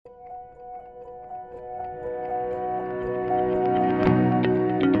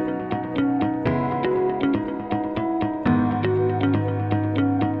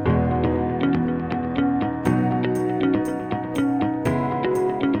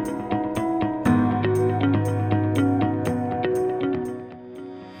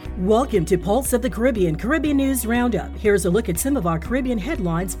Welcome to Pulse of the Caribbean News Roundup. Here's a look at some of our Caribbean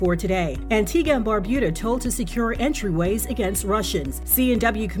headlines for today. Antigua and Barbuda told to secure entryways against Russians.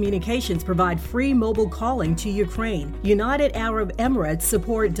 C&W Communications provide free mobile calling to Ukraine. United Arab Emirates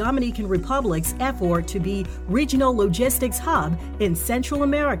support Dominican Republic's effort to be regional logistics hub in Central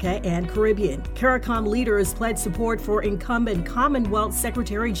America and Caribbean. CARICOM leaders pledge support for incumbent Commonwealth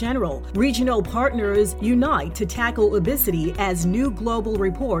Secretary General. Regional partners unite to tackle obesity as new global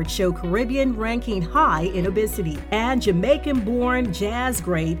reports show Caribbean ranking high in obesity. And Jamaican-born jazz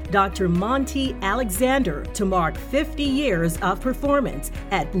great Dr. Monty Alexander to mark 50 years of performance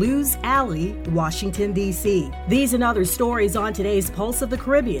at Blues Alley, Washington, D.C. These and other stories on today's Pulse of the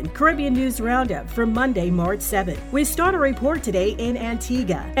Caribbean News Roundup for Monday, March 7th. We start a report today in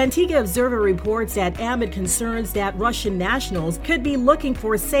Antigua. Antigua Observer reports that amid concerns that Russian nationals could be looking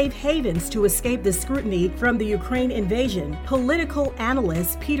for safe havens to escape the scrutiny from the Ukraine invasion, political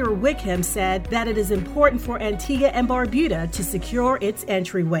analyst Peter Wickham said that it is important for Antigua and Barbuda to secure its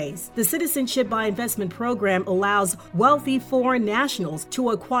entryways. The Citizenship by Investment program allows wealthy foreign nationals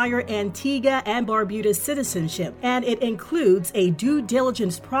to acquire Antigua and Barbuda citizenship, and it includes a due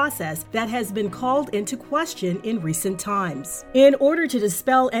diligence process that has been called into question in recent times. In order to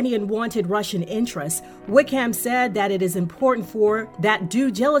dispel any unwanted Russian interests, Wickham said that it is important for that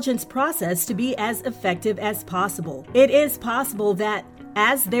due diligence process to be as effective as possible. It is possible that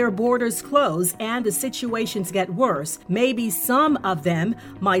as their borders close and the situations get worse, maybe some of them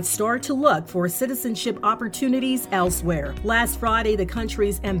might start to look for citizenship opportunities elsewhere. Last Friday, the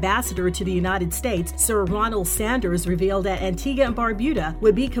country's ambassador to the United States, Sir Ronald Sanders, revealed that Antigua and Barbuda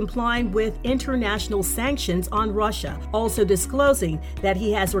would be complying with international sanctions on Russia, also disclosing that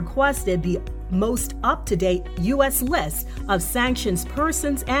he has requested the most up-to-date U.S. list of sanctions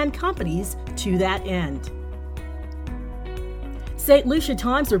persons and companies to that end. St. Lucia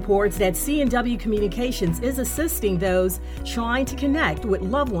Times reports that C&W Communications is assisting those trying to connect with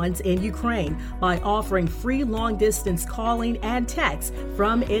loved ones in Ukraine by offering free long-distance calling and text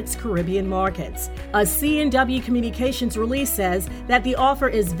from its Caribbean markets. A C&W Communications release says that the offer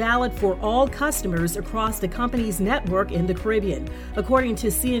is valid for all customers across the company's network in the Caribbean. According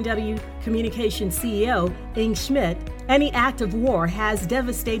to C&W Communications CEO Ing Schmidt, any act of war has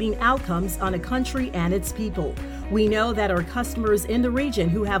devastating outcomes on a country and its people. We know that our customers in the region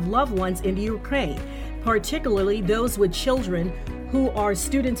who have loved ones in the Ukraine, particularly those with children who are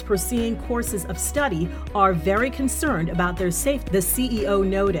students pursuing courses of study, are very concerned about their safety, the CEO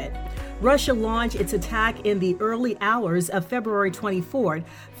noted. Russia launched its attack in the early hours of February 24th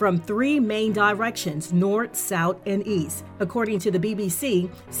from three main directions, north, south, and east. According to the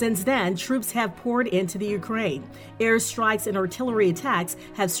BBC, since then, troops have poured into the Ukraine. Airstrikes and artillery attacks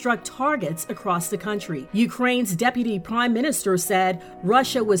have struck targets across the country. Ukraine's deputy prime minister said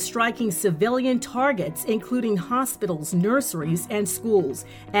Russia was striking civilian targets, including hospitals, nurseries, and schools.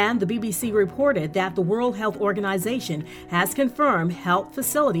 And the BBC reported that the World Health Organization has confirmed health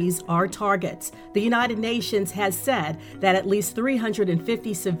facilities are targets. The United Nations has said that at least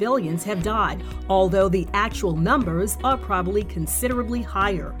 350 civilians have died, although the actual numbers are probably considerably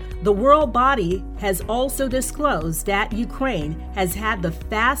higher. The world body has also disclosed that Ukraine has had the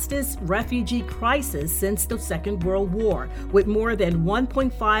fastest refugee crisis since the Second World War, with more than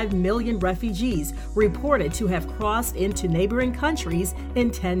 1.5 million refugees reported to have crossed into neighboring countries in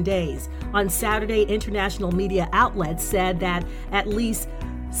 10 days. On Saturday, international media outlets said that at least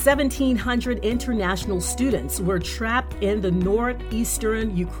 1,700 international students were trapped in the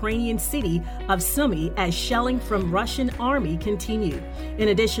northeastern Ukrainian city of Sumy as shelling from Russian army continued. In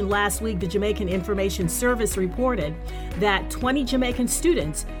addition, last week, the Jamaican Information Service reported that 20 Jamaican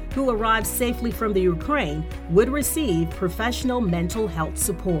students who arrived safely from the Ukraine would receive professional mental health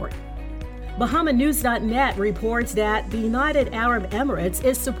support. BahamaNews.net reports that the United Arab Emirates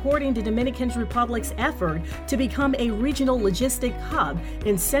is supporting the Dominican Republic's effort to become a regional logistic hub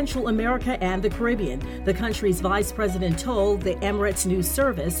in Central America and the Caribbean, the country's vice president told the Emirates news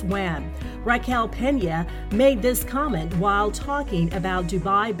service WAM. Raquel Pena made this comment while talking about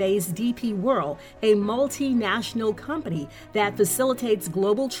Dubai-based DP World, a multinational company that facilitates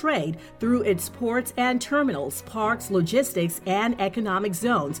global trade through its ports and terminals, parks, logistics, and economic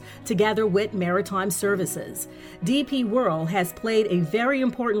zones, together with maritime services. DP World has played a very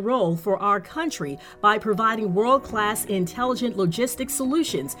important role for our country by providing world-class intelligent logistics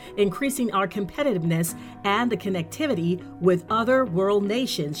solutions, increasing our competitiveness and the connectivity with other world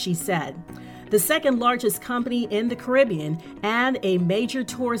nations, she said. The second largest company in the Caribbean and a major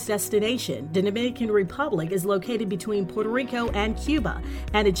tourist destination, the Dominican Republic is located between Puerto Rico and Cuba,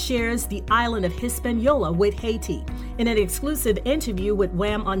 and it shares the island of Hispaniola with Haiti. In an exclusive interview with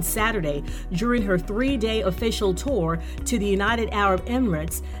Wham on Saturday, during her 3-day official tour to the United Arab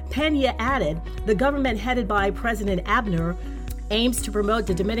Emirates, Pena added the government headed by President Abner aims to promote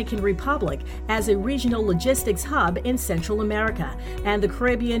the Dominican Republic as a regional logistics hub in Central America and the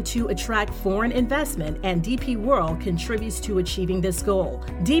Caribbean to attract foreign investment, and DP World contributes to achieving this goal.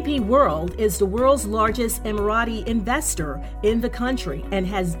 DP World is the world's largest Emirati investor in the country and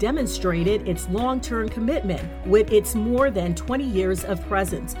has demonstrated its long-term commitment with its more than 20 years of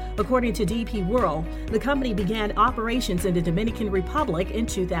presence. According to DP World, the company began operations in the Dominican Republic in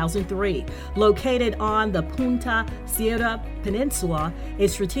 2003. Located on the Punta Sierra Peninsula, a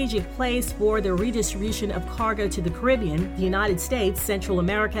strategic place for the redistribution of cargo to the Caribbean, the United States, Central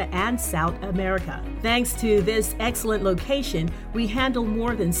America, and South America. Thanks to this excellent location, we handle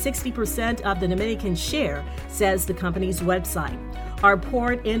more than 60% of the Dominican share, says the company's website. Our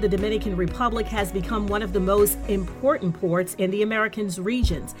port in the Dominican Republic has become one of the most important ports in the Americas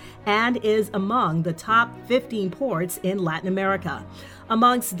regions and is among the top 15 ports in Latin America.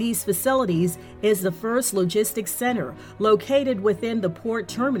 Amongst these facilities is the first logistics center located within the port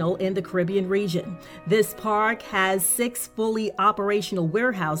terminal in the Caribbean region. This park has 6 fully operational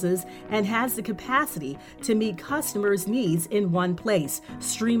warehouses and has the capacity to meet customers' needs in one place,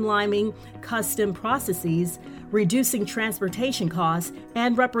 streamlining custom processes, reducing transportation costs,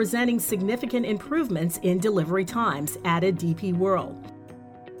 and representing significant improvements in delivery times, added DP World.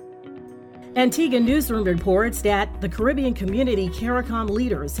 Antigua Newsroom reports that the Caribbean community CARICOM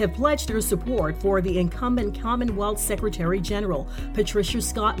leaders have pledged their support for the incumbent Commonwealth Secretary General, Patricia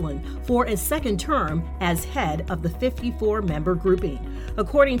Scotland, for a second term as head of the 54-member grouping.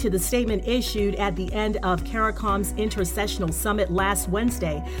 According to the statement issued at the end of CARICOM's Intersessional Summit last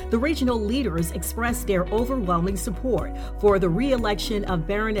Wednesday, the regional leaders expressed their overwhelming support for the re-election of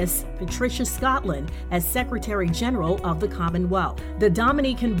Baroness Patricia Scotland as Secretary General of the Commonwealth. The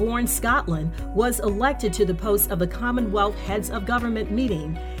Dominican-born Scotland was elected to the post of the Commonwealth Heads of Government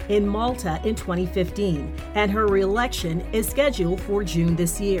meeting in Malta in 2015, and her re-election is scheduled for June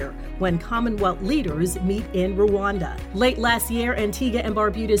this year, when Commonwealth leaders meet in Rwanda. Late last year, Antigua and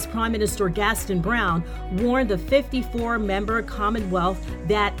Barbuda's Prime Minister Gaston Brown warned the 54-member Commonwealth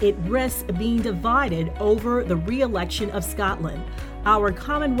that it risks being divided over the re-election of Scotland. Our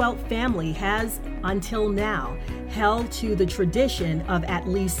Commonwealth family has, until now, held to the tradition of at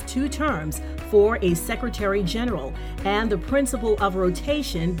least 2 terms for a Secretary General and the principle of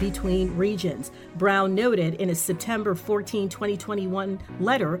rotation between regions, Brown noted in a September 14, 2021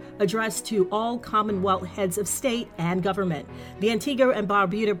 letter addressed to all Commonwealth heads of state and government. The Antigua and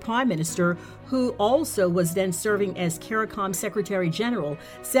Barbuda Prime Minister, who also was then serving as CARICOM Secretary General,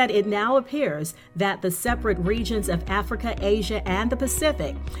 said it now appears that the separate regions of Africa, Asia, and the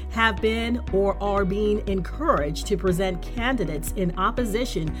Pacific have been or are being encouraged to present candidates in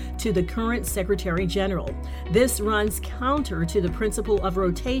opposition to the current Secretary General. This runs counter to the principle of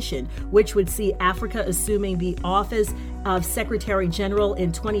rotation, which would see Africa assuming the office of Secretary General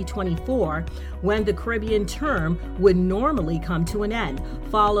in 2024, when the Caribbean term would normally come to an end,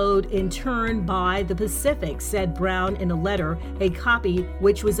 followed in turn by the Pacific, said Brown in a letter, a copy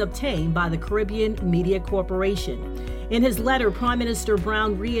which was obtained by the Caribbean Media Corporation. In his letter, Prime Minister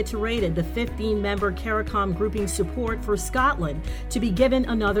Brown reiterated the 15-member CARICOM grouping support for Scotland to be given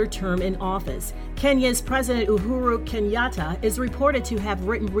another term in office. Kenya's President Uhuru Kenyatta is reported to have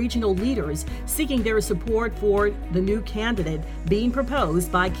written regional leaders seeking their support for the new candidate being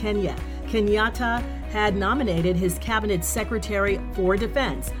proposed by Kenya. Kenyatta had nominated his cabinet secretary for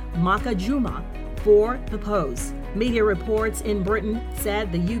defense, Maka Juma, for the post. Media reports in Britain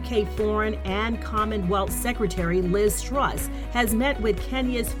said the UK Foreign and Commonwealth Secretary Liz Truss has met with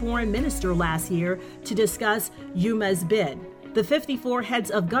Kenya's foreign minister last year to discuss Juma's bid. The 54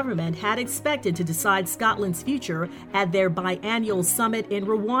 heads of government had expected to decide Scotland's future at their biannual summit in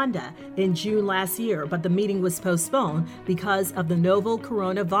Rwanda in June last year, but the meeting was postponed because of the novel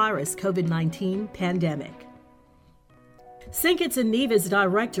coronavirus COVID-19 pandemic. St. Kitts and Nevis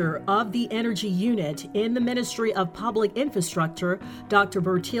Director of the Energy Unit in the Ministry of Public Infrastructure, Dr.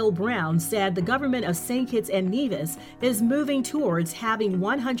 Bertil Brown, said the government of St. Kitts and Nevis is moving towards having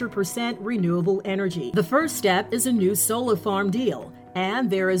 100% renewable energy. The first step is a new solar farm deal, and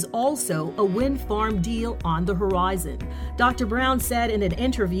there is also a wind farm deal on the horizon. Dr. Brown said in an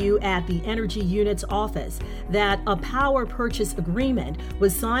interview at the Energy Unit's office that a power purchase agreement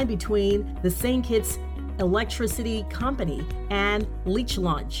was signed between the St. Kitts Electricity Company, and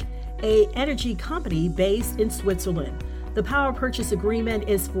Lichtlaunch, an energy company based in Switzerland. The power purchase agreement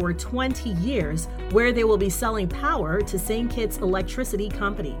is for 20 years, where they will be selling power to St. Kitts Electricity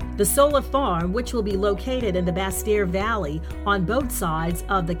Company. The solar farm, which will be located in the Basse-Terre Valley on both sides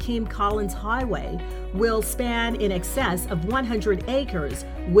of the Kim Collins Highway, will span in excess of 100 acres,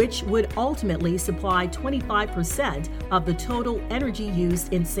 which would ultimately supply 25% of the total energy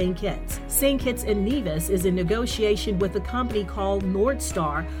used in St. Kitts. St. Kitts and Nevis is in negotiation with a company called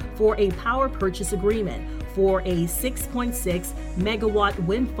Nordstar for a power purchase agreement for a 6.6 megawatt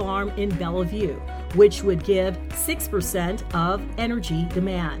wind farm in Bellevue, which would give 6% of energy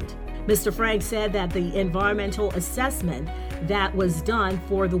demand. Mr. Frank said that the environmental assessment that was done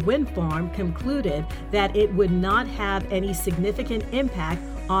for the wind farm concluded that it would not have any significant impact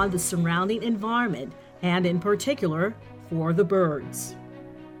on the surrounding environment, and in particular for the birds.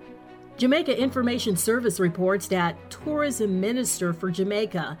 Jamaica Information Service reports that Tourism Minister for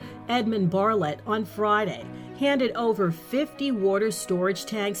Jamaica, Edmund Bartlett, on Friday handed over 50 water storage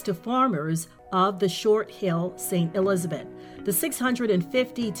tanks to farmers of the Short Hill, St. Elizabeth. The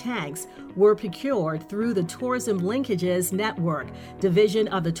 650 tanks were procured through the Tourism Linkages Network, division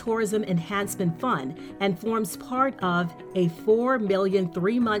of the Tourism Enhancement Fund, and forms part of a $4 million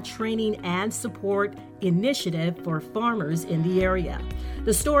 3-month training and support initiative for farmers in the area.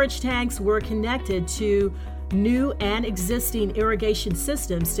 The storage tanks were connected to new and existing irrigation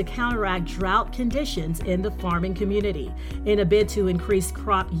systems to counteract drought conditions in the farming community in a bid to increase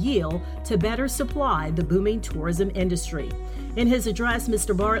crop yield to better supply the booming tourism industry. In his address,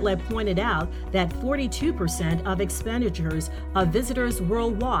 Mr. Bartlett pointed out that 42% of expenditures of visitors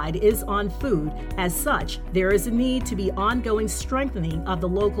worldwide is on food. As such, there is a need to be ongoing strengthening of the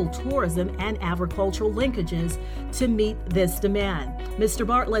local tourism and agricultural linkages to meet this demand. Mr.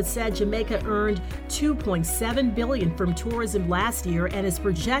 Bartlett said Jamaica earned $2.7 billion from tourism last year and is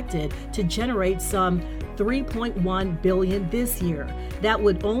projected to generate some $3.1 billion this year. That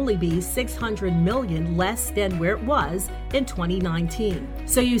would only be $600 million less than where it was in 2019.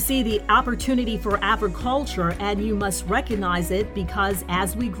 So you see the opportunity for agriculture, and you must recognize it, because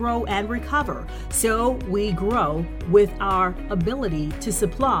as we grow and recover, so we grow with our ability to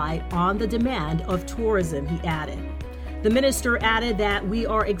supply on the demand of tourism, he added. The minister added that we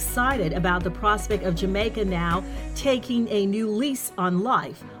are excited about the prospect of Jamaica now taking a new lease on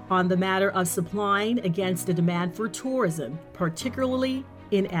life on the matter of supplying against the demand for tourism, particularly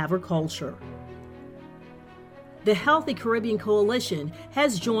in agriculture. The Healthy Caribbean Coalition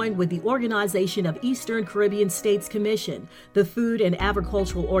has joined with the Organization of Eastern Caribbean States Commission, the Food and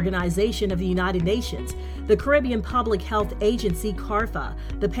Agricultural Organization of the United Nations, the Caribbean Public Health Agency, CARPHA,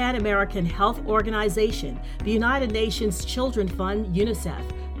 the Pan American Health Organization, the United Nations Children's Fund, UNICEF,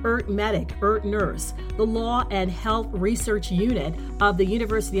 EART Medic, EART Nurse, the Law and Health Research Unit of the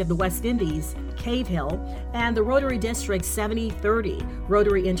University of the West Indies, Cave Hill, and the Rotary District 7030,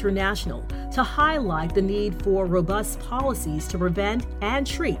 Rotary International, to highlight the need for robust policies to prevent and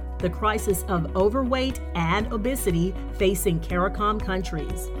treat the crisis of overweight and obesity facing CARICOM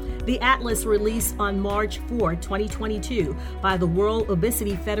countries. The atlas released on March 4, 2022 by the World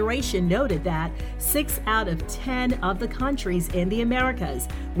Obesity Federation noted that 6 out of 10 of the countries in the Americas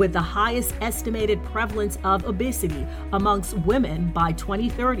with the highest estimated prevalence of obesity amongst women by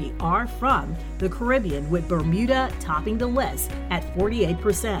 2030 are from the Caribbean, with Bermuda topping the list at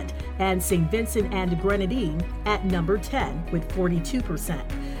 48% and St. Vincent and the Grenadines at number 10 with 42%.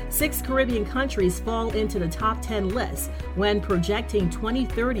 6 Caribbean countries fall into the top 10 list when projecting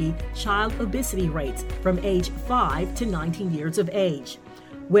 2030 child obesity rates from age 5 to 19 years of age,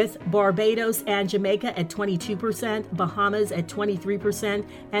 with Barbados and Jamaica at 22%, Bahamas at 23%,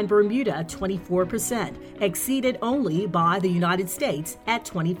 and Bermuda at 24%, exceeded only by the United States at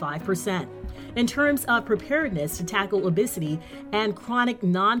 25%. In terms of preparedness to tackle obesity and chronic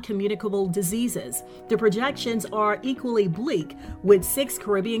non-communicable diseases, the projections are equally bleak, with 6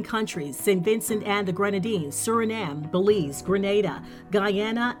 Caribbean countries, St. Vincent and the Grenadines, Suriname, Belize, Grenada,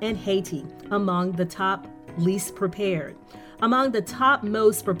 Guyana, and Haiti, among the top least prepared. Among the top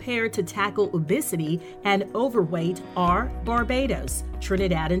most prepared to tackle obesity and overweight are Barbados,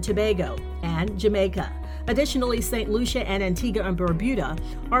 Trinidad and Tobago, and Jamaica. Additionally, St. Lucia and Antigua and Barbuda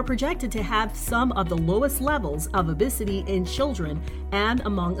are projected to have some of the lowest levels of obesity in children and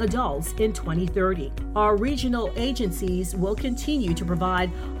among adults in 2030. Our regional agencies will continue to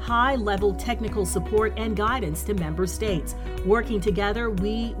provide high-level technical support and guidance to member states. Working together,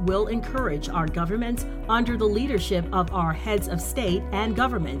 we will encourage our governments under the leadership of our heads of state and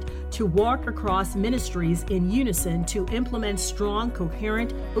government to work across ministries in unison to implement strong,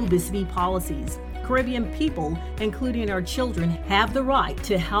 coherent obesity policies. Caribbean people, including our children, have the right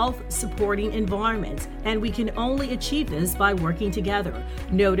to health-supporting environments, and we can only achieve this by working together,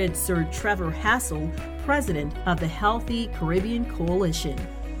 noted Sir Trevor Hassel, president of the Healthy Caribbean Coalition.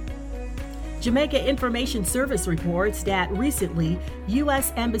 Jamaica Information Service reports that recently,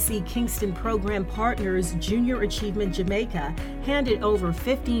 U.S. Embassy Kingston Program partners Junior Achievement Jamaica handed over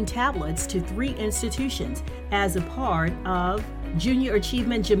 15 tablets to 3 institutions as a part of Junior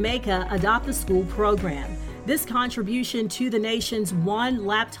Achievement Jamaica Adopt a School program. This contribution to the nation's one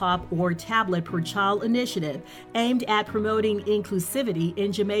laptop or tablet per child initiative aimed at promoting inclusivity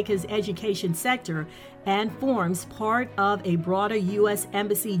in Jamaica's education sector and forms part of a broader U.S.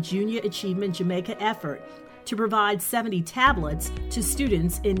 Embassy Junior Achievement Jamaica effort to provide 70 tablets to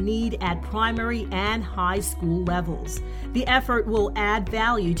students in need at primary and high school levels. The effort will add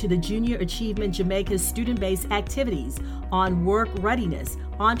value to the Junior Achievement Jamaica's student-based activities on work readiness,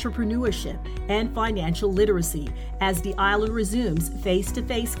 entrepreneurship, and financial literacy as the island resumes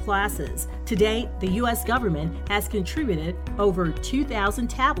face-to-face classes. To date, the U.S. government has contributed over 2,000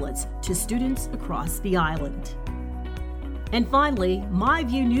 tablets to students across the island. And finally, My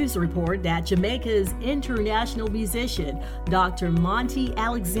View News report that Jamaica's international musician, Dr. Monty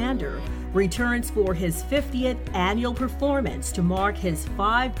Alexander, returns for his 50th annual performance to mark his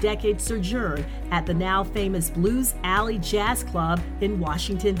 5-decade sojourn at the now famous Blues Alley Jazz Club in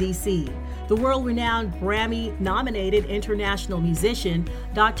Washington, D.C. The world-renowned Grammy-nominated international musician,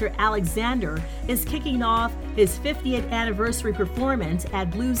 Dr. Alexander, is kicking off his 50th anniversary performance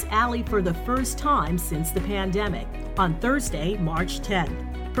at Blues Alley for the first time since the pandemic on Thursday, March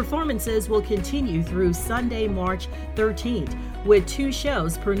 10th. Performances will continue through Sunday, March 13th, with 2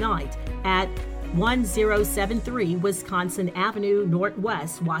 shows per night at 1073 Wisconsin Avenue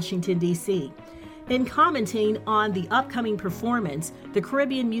Northwest, Washington, D.C. In commenting on the upcoming performance, the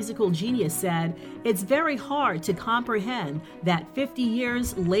Caribbean musical genius said, "It's very hard to comprehend that 50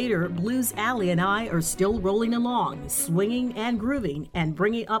 years later, Blues Alley and I are still rolling along, swinging and grooving and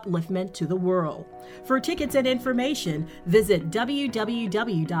bringing upliftment to the world." For tickets and information, visit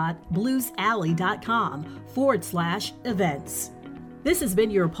www.bluesalley.com/events. This has been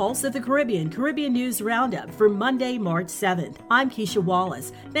your Pulse of the Caribbean News Roundup for Monday, March 7th. I'm Keisha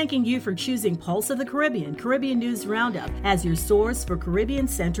Wallace, thanking you for choosing Pulse of the Caribbean News Roundup as your source for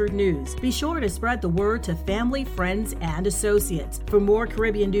Caribbean-centered news. Be sure to spread the word to family, friends, and associates. For more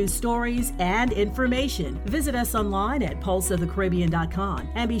Caribbean news stories and information, visit us online at pulseofthecaribbean.com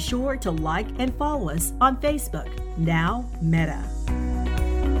and be sure to like and follow us on Facebook, now Meta.